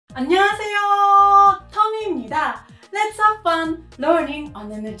안녕하세요, Tammy입니다. Let's have fun learning an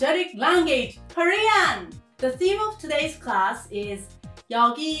energetic language, Korean. The theme of today's class is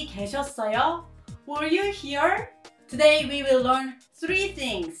여기 계셨어요? Were you here? Today we will learn three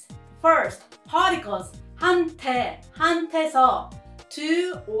things. First, particles, 한테, 한테서,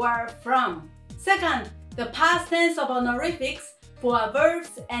 to or from. Second, the past tense of honorifics for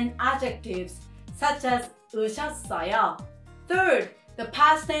verbs and adjectives, such as 으셨어요. Third, the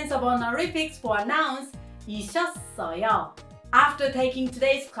past tense of honorifics for nouns, 이셨어요. After taking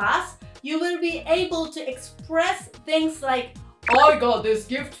today's class, you will be able to express things like I got this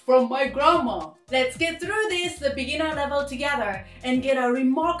gift from my grandma. Let's get through this, the beginner level together and get a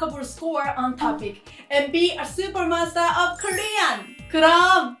remarkable score on TOPIK and be a supermaster of Korean.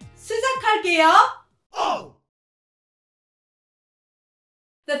 그럼 시작할게요.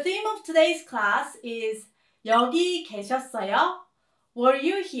 The theme of today's class is 여기 계셨어요? Were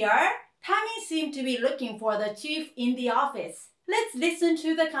you here? Tammy seemed to be looking for the chief in the office. Let's listen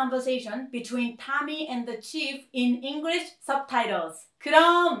to the conversation between Tammy and the chief in English subtitles.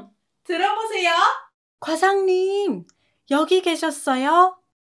 그럼 들어보세요. 과장님, 여기 계셨어요?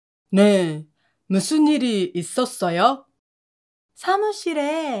 네, 무슨 일이 있었어요?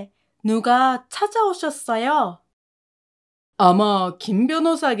 사무실에 누가 찾아오셨어요? 아마 김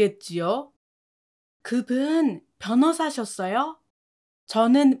변호사겠지요? 그분 변호사셨어요?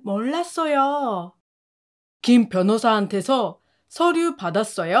 저는 몰랐어요. 김 변호사한테서 서류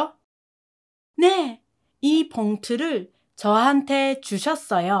받았어요? 네, 이 봉투를 저한테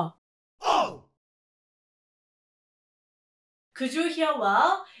주셨어요. Could you hear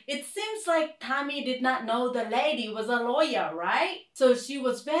well? It seems like Tammy did not know the lady was a lawyer, right? So she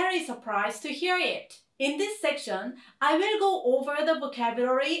was very surprised to hear it. In this section, I will go over the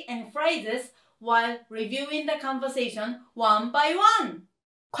vocabulary and phrases while reviewing the conversation one by one.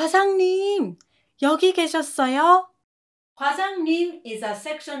 과장님, 여기 계셨어요? 과장님 is a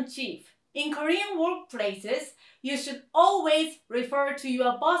section chief. In Korean workplaces, you should always refer to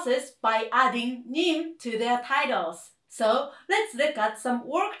your bosses by adding 님 to their titles. So let's look at some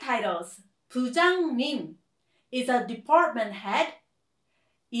work titles. 부장님 is a department head.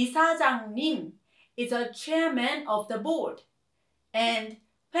 이사장님 is a chairman of the board. And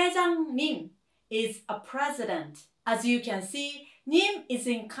회장님 is a president. As you can see, 님 is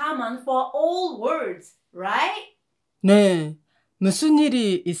in common for all words, right? 네, 무슨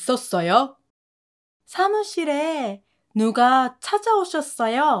일이 있었어요? 사무실에 누가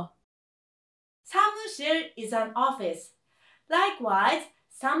찾아오셨어요? 사무실 is an office. Likewise,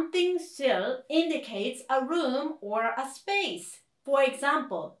 something 실 indicates a room or a space. For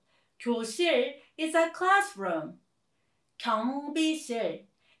example, 교실 is a classroom. 경비실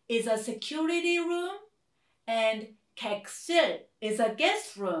is a security room. And 객실 is a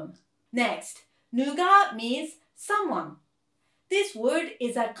guest room. Next, 누가 means someone. This word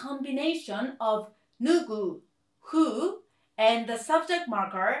is a combination of 누구, who, and the subject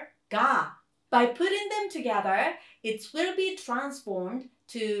marker 가. By putting them together, it will be transformed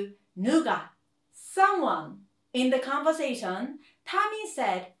to 누가, someone. In the conversation, Tammy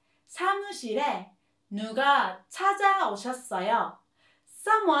said, 사무실에 누가 찾아오셨어요?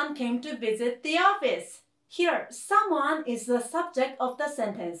 Someone came to visit the office. Here, someone is the subject of the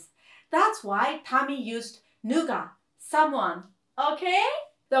sentence. That's why Tammy used 누가, someone. Okay?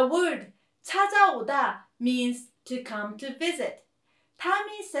 The word 찾아오다 means to come to visit.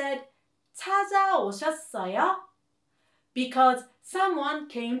 Tammy said 찾아오셨어요? Because someone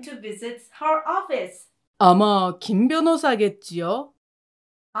came to visit her office. 아마 김 변호사겠지요?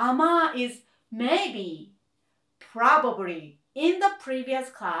 아마 is maybe, probably. In the previous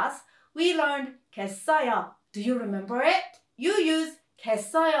class, we learned 계셨어요. Do you remember it? You use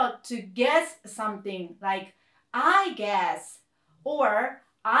계셨어요 to guess something like I guess or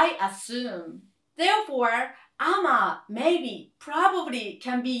I assume. Therefore, 아마, maybe, probably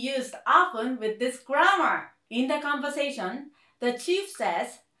can be used often with this grammar. In the conversation, the chief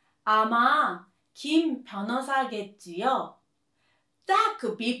says 아마 김 변호사겠지요. That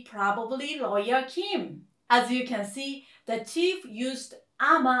could be probably lawyer Kim. As you can see, the chief used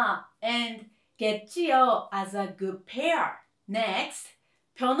아마 and 겠지요 as a good pair. Next,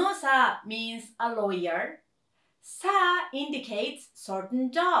 변호사 means a lawyer. 사 indicates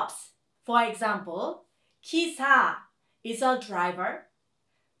certain jobs. For example, 기사 is a driver.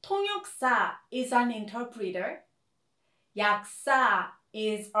 통역사 is an interpreter. 약사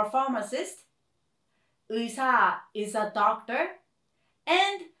is a pharmacist. 의사 is a doctor.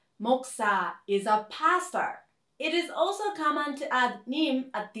 And 목사 is a pastor. It is also common to add 님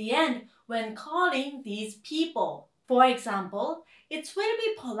at the end when calling these people. For example, it will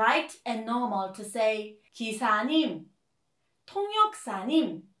be polite and normal to say 기사님,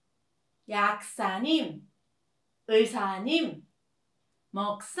 통역사님, 약사님, 의사님,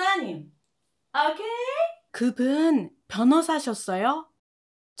 목사님. Okay? 그분 변호사셨어요?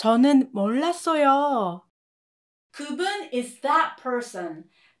 저는 몰랐어요. 그분 is that person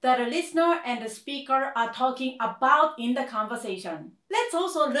that a listener and the speaker are talking about in the conversation. Let's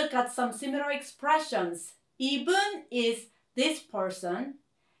also look at some similar expressions. 이분 is this person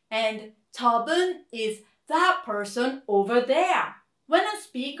and 저분 is that person over there. When a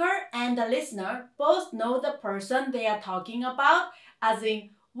speaker and a listener both know the person they are talking about, as in,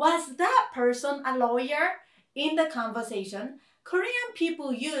 was that person a lawyer? In the conversation, Korean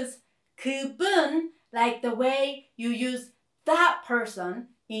people use 그분 like the way you use that person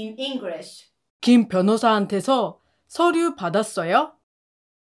in English. 김 변호사한테서 서류 받았어요?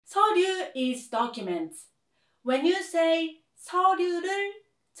 서류 is documents. When you say 서류를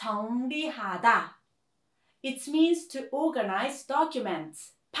정리하다, it means to organize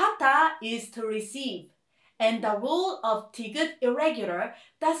documents. 받다 is to receive. And the rule of 티귿 irregular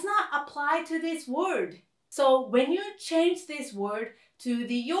does not apply to this word. So when you change this word to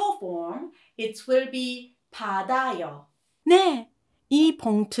the yo form, it will be 받아요. 네, 이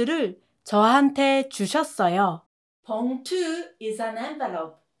봉투를 저한테 주셨어요. 봉투 is an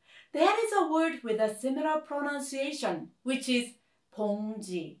envelope. That is a word with a similar pronunciation, which is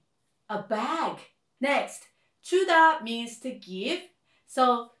봉지, a bag. Next, 주다 means to give.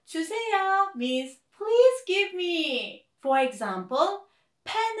 So 주세요 means please give me. For example,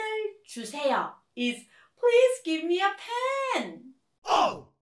 펜을 주세요 is please give me a pen. Oh!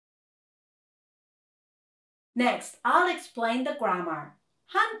 Next, I'll explain the grammar.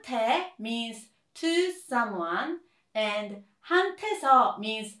 한테 means to someone and 한테서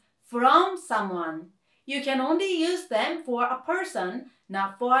means from someone. You can only use them for a person,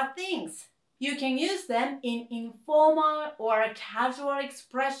 not for things. You can use them in informal or casual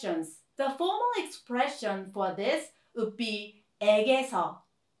expressions. The formal expression for this would be 에게서,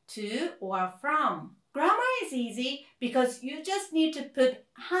 to or from. Grammar is easy because you just need to put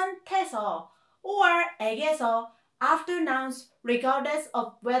한테서 or 에게서 after nouns regardless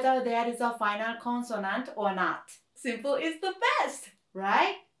of whether there is a final consonant or not. Simple is the best,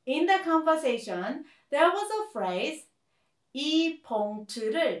 right? In the conversation, there was a phrase 이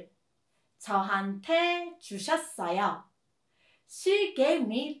봉투를 저한테 주셨어요. She gave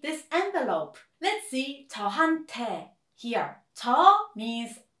me this envelope. Let's see 저한테 here. 저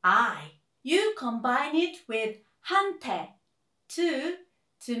means I. You combine it with 한테, to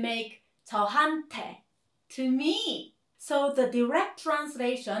make 저한테, to me. So the direct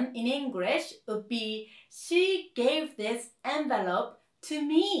translation in English would be she gave this envelope to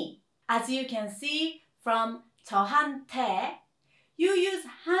me. As you can see from 저한테, you use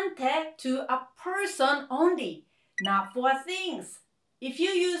한테 to a person only, not for things. If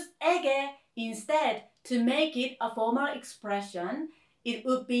you use 에게 instead to make it a formal expression, it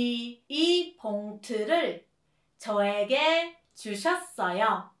would be 이 봉투를 저에게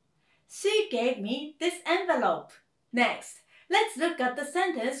주셨어요. She gave me this envelope. Next, let's look at the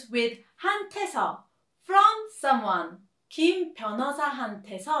sentence with 한테서, from someone. 김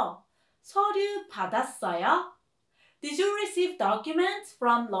변호사한테서 서류 받았어요? Did you receive documents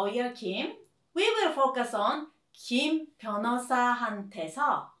from lawyer Kim? We will focus on 김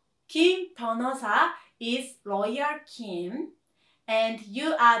변호사한테서. 김 변호사 is lawyer Kim, and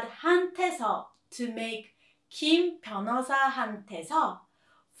you add 한테서 to make 김 변호사한테서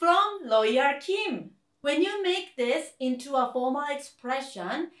from lawyer Kim. When you make this into a formal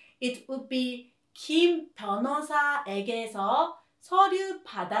expression, it would be 김 변호사에게서 서류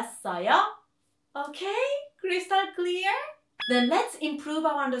받았어요? Okay? Crystal clear? Then let's improve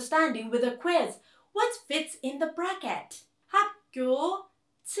our understanding with a quiz. What fits in the bracket? 학교,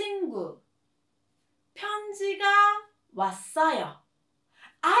 친구. 편지가 왔어요.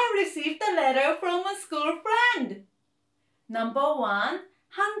 I received a letter from a school friend. Number 1,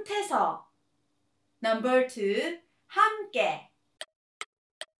 한테서. Number 2, 함께.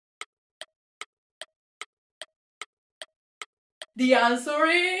 The answer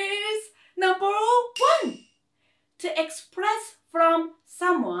is number 1. To express from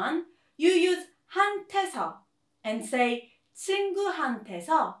someone, you use 한테서 and say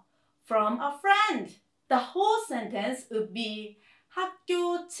친구한테서 from a friend. The whole sentence would be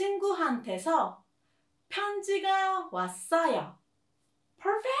학교 친구한테서 편지가 왔어요.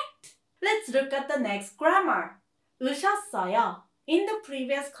 Perfect! Let's look at the next grammar. 으셨어요. In the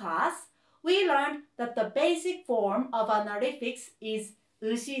previous class, we learned that the basic form of honorifics is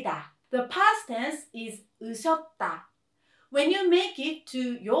으시다. The past tense is 으셨다. When you make it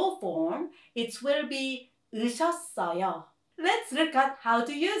to your form, it will be 으셨어요. Let's look at how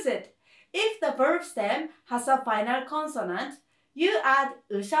to use it. If the verb stem has a final consonant, you add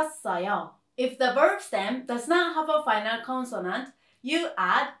으셨어요. If the verb stem does not have a final consonant, you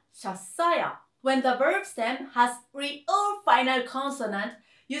add 셨어요. When the verb stem has real final consonant,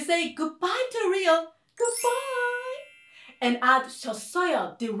 you say goodbye to real, goodbye, and add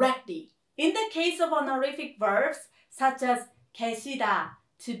셨어요 directly. In the case of honorific verbs such as 계시다,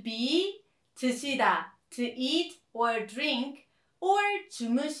 to be, 드시다, to eat or drink, or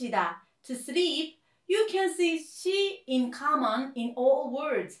주무시다, to sleep, you can see she in common in all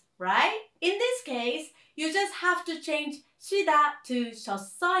words, right? In this case, you just have to change 시다 to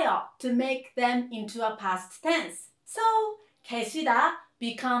셨어요 to make them into a past tense. So, 계시다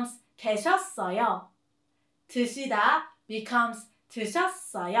becomes 계셨어요. 드시다 becomes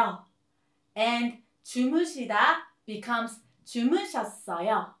드셨어요. And 주무시다 becomes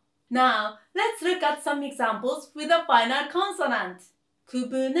주무셨어요. Now, let's look at some examples with a final consonant.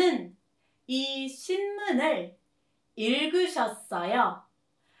 그분은 이 신문을 읽으셨어요.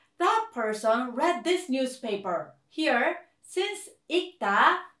 That person read this newspaper. Here, since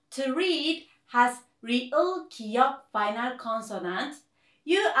읽다, to read, has real 기억 final consonant,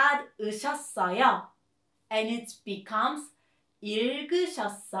 you add 으셨어요. And it becomes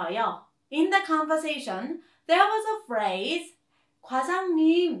읽으셨어요. In the conversation, there was a phrase,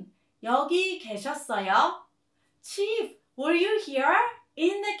 과장님, 여기 계셨어요? Chief, were you here?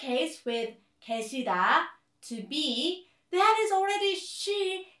 In the case with 계시다, to be, that is already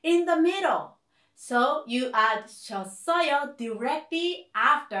she in the middle. So you add 셨어요 directly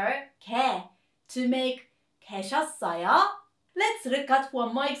after 계 to make 계셨어요. Let's look at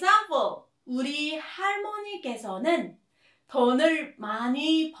one more example. 우리 할머니께서는 돈을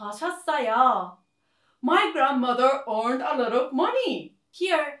많이 버셨어요. My grandmother earned a lot of money.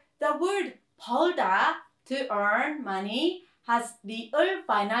 Here, the word 벌다, to earn money, has real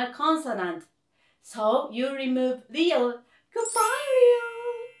final consonant. So you remove real, goodbye real,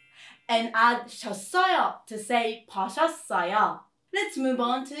 and add 셨어요 to say 버셨어요. Let's move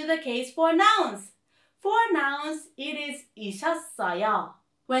on to the case for nouns. For nouns, it is 이셨어요.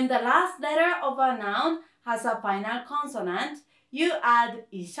 When the last letter of a noun has a final consonant, you add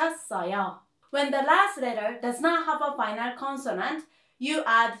이셨어요. When the last letter does not have a final consonant, you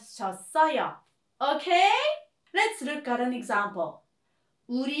add 셨어요. Okay? Let's look at an example.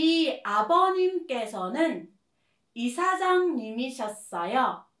 우리 아버님께서는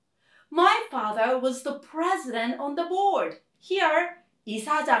이사장님이셨어요. My father was the president on the board. Here,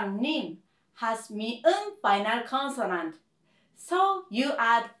 이사장님 has 미음 final consonant. So you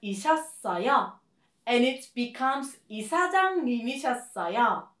add 이셨어요. And it becomes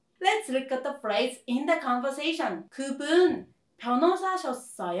이사장님이셨어요. Let's look at the phrase in the conversation. 그분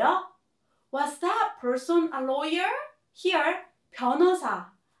변호사셨어요? Was that person a lawyer? Here,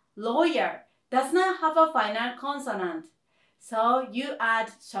 변호사, lawyer, does not have a final consonant. So you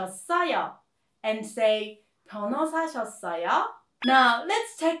add 셨어요 and say 변호사셨어요. Now,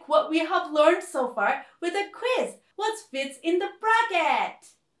 let's check what we have learned so far with a quiz. What fits in the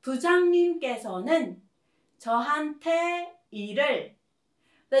bracket? 부장님께서는 저한테 일을.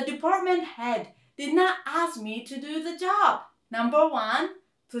 The department head did not ask me to do the job. Number 1,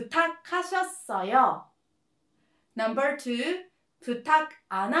 부탁하셨어요. Number 2, 부탁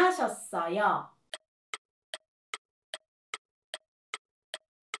안 하셨어요.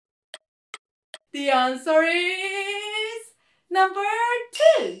 The answer is number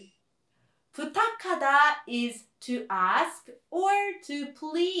 2. 부탁하다 is to ask or to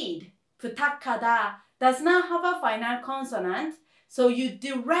plead. 부탁하다 does not have a final consonant, so you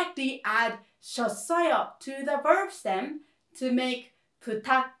directly add 셨어요 to the verb stem to make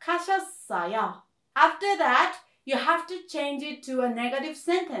부탁하셨어요. After that, you have to change it to a negative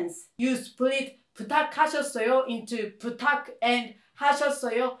sentence. You split 부탁하셨어요 into 부탁 and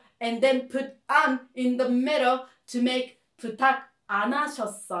하셨어요 and then put 안 in the middle to make 부탁 안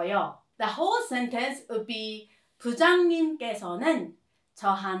하셨어요. The whole sentence would be 부장님께서는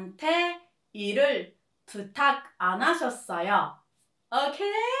저한테 일을 부탁 안 하셨어요.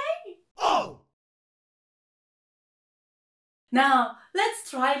 Okay? Oh! Now, let's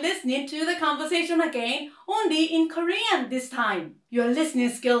try listening to the conversation again, only in Korean this time. Your listening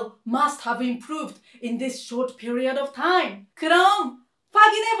skill must have improved in this short period of time. 그럼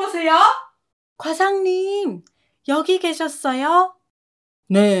확인해 보세요. 과장님, 여기 계셨어요?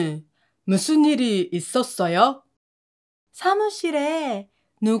 네, 무슨 일이 있었어요? 사무실에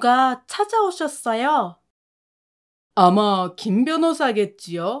누가 찾아오셨어요? 아마 김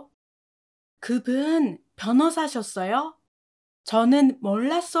변호사겠지요? 그분 변호사셨어요? 저는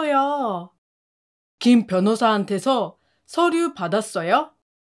몰랐어요. 김 변호사한테서 서류 받았어요?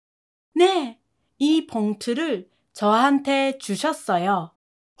 네, 이 봉투를 저한테 주셨어요.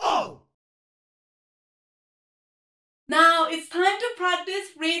 Now it's time to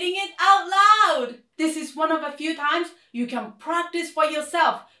practice reading it out loud. This is one of a few times you can practice for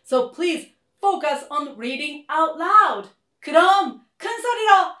yourself. So please focus on reading out loud. 그럼 큰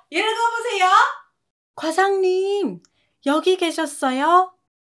소리로 읽어보세요. 과장님, 여기 계셨어요?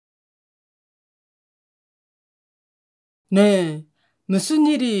 네, 무슨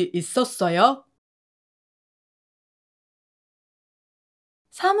일이 있었어요?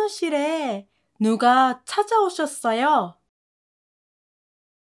 사무실에 누가 찾아오셨어요?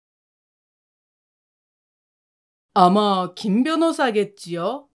 아마 김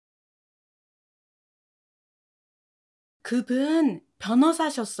변호사겠지요? 그분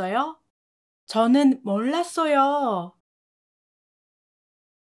변호사셨어요? 저는 몰랐어요.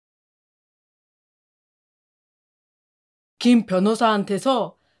 김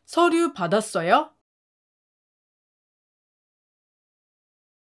변호사한테서 서류 받았어요?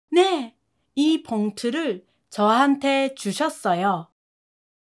 네, 이 봉투를 저한테 주셨어요.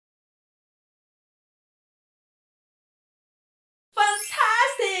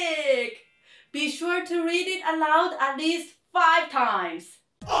 Fantastic! Be sure to read it aloud at least 5 times.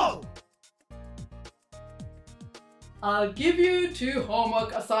 I'll give you 2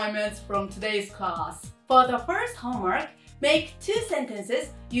 homework assignments from today's class. For the first homework, make 2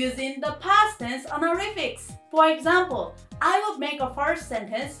 sentences using the past tense honorifics. For example, I would make a first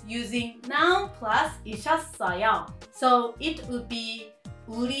sentence using noun plus 이셨어요. So it would be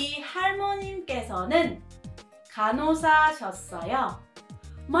우리 할머님께서는 간호사셨어요.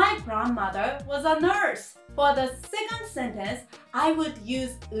 My grandmother was a nurse. For the second sentence, I would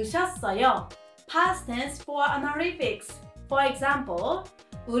use 으셨어요, past tense for honorifics. For example,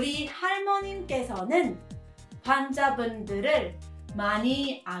 우리 할머님께서는 환자분들을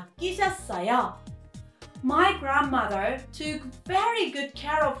많이 아끼셨어요. My grandmother took very good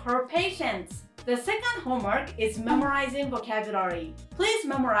care of her patients. The second homework is memorizing vocabulary. Please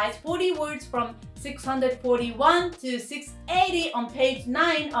memorize 40 words from 641 to 680 on page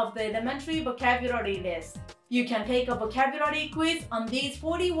 9 of the elementary vocabulary list. You can take a vocabulary quiz on these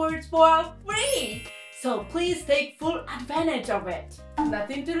 40 words for free. So please take full advantage of it.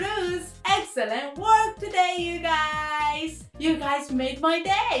 Nothing to lose. Excellent work today, you guys. You guys made my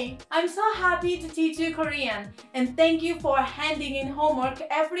day. I'm so happy to teach you Korean. And thank you for handing in homework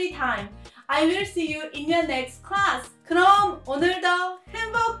every time. I will see you in your next class. 그럼 오늘도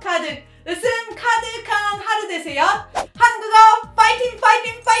행복!